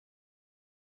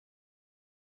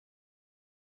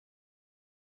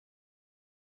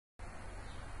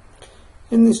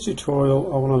In this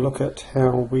tutorial I want to look at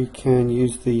how we can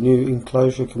use the new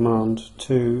Enclosure command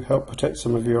to help protect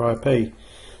some of your IP.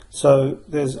 So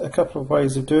there's a couple of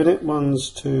ways of doing it. One's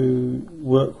to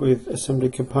work with assembly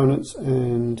components,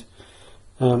 and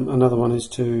another one is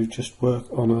to just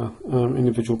work on a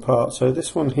individual part. So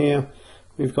this one here,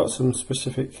 we've got some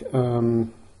specific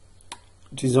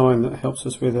design that helps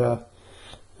us with our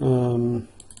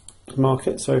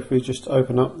market. So if we just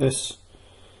open up this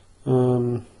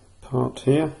part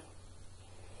here,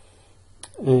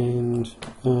 and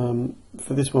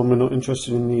for this one we're not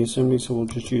interested in the assembly, so we'll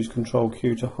just use Control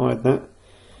Q to hide that.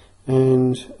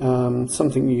 And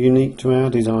something unique to our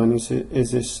design is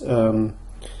this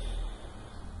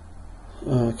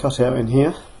cutout in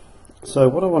here. So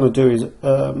what I want to do is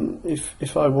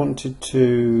if I wanted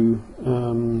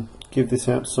to give this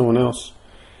out to someone else,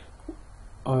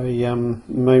 I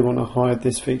may want to hide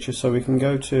this feature. So we can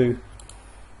go to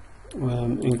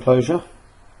Enclosure,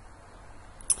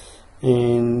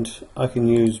 and I can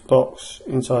use box,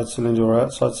 inside cylinder or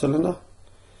outside cylinder.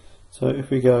 So if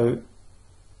we go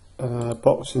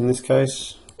box in this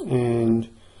case, and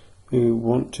we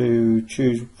want to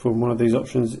choose from one of these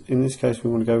options, in this case we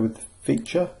want to go with the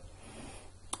feature,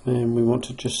 and we want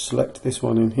to just select this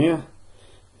one in here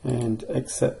and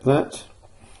accept that,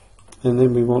 and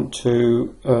then we want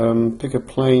to pick a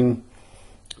plane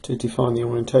to define the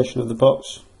orientation of the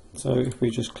box. So if we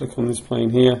just click on this plane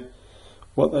here,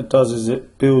 what that does is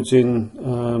it builds in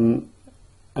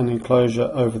an enclosure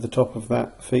over the top of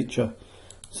that feature,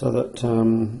 so that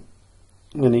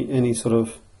any sort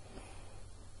of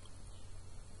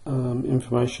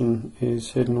information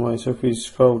is hidden away. So if we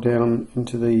scroll down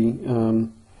into the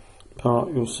part,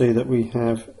 you'll see that we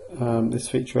have this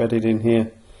feature added in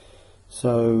here.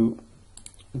 So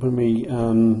when we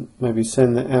maybe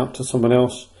send that out to someone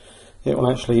else, it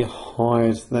will actually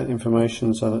hide that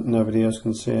information so that nobody else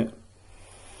can see it.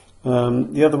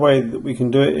 The other way that we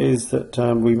can do it is that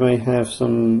we may have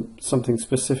something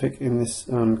specific in this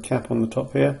cap on the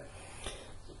top here,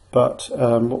 but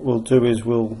what we'll do is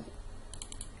we'll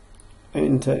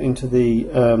enter into the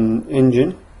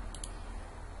engine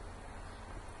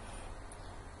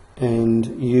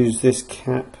and use this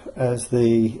cap as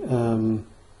the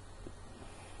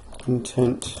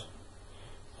intent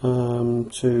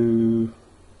to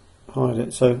hide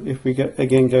it. So if we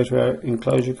again go to our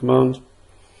Enclosure command,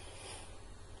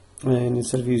 and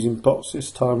instead of using box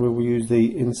this time we will use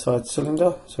the inside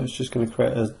cylinder, so it's just going to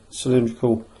create a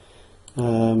cylindrical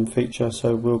feature.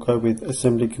 So we'll go with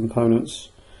assembly components,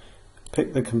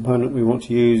 pick the component we want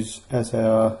to use as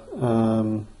our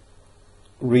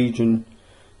region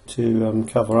to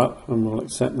cover up, and we'll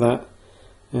accept that,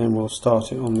 and we'll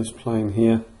start it on this plane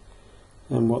here.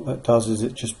 And what that does is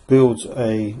it just builds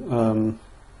a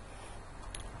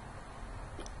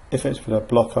effectively a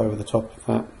block over the top of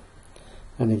that,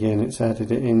 and again it's added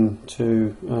it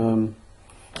into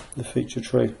the feature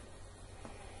tree.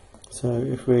 So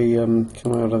if we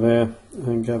come out of there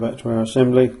and go back to our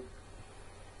assembly,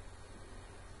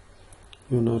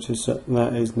 you'll notice that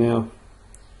that is now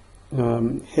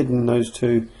hidden those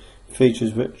two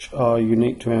features which are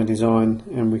unique to our design,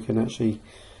 and we can actually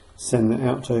send that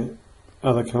out to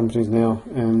other companies now,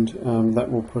 and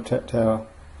that will protect our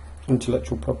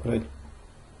intellectual property.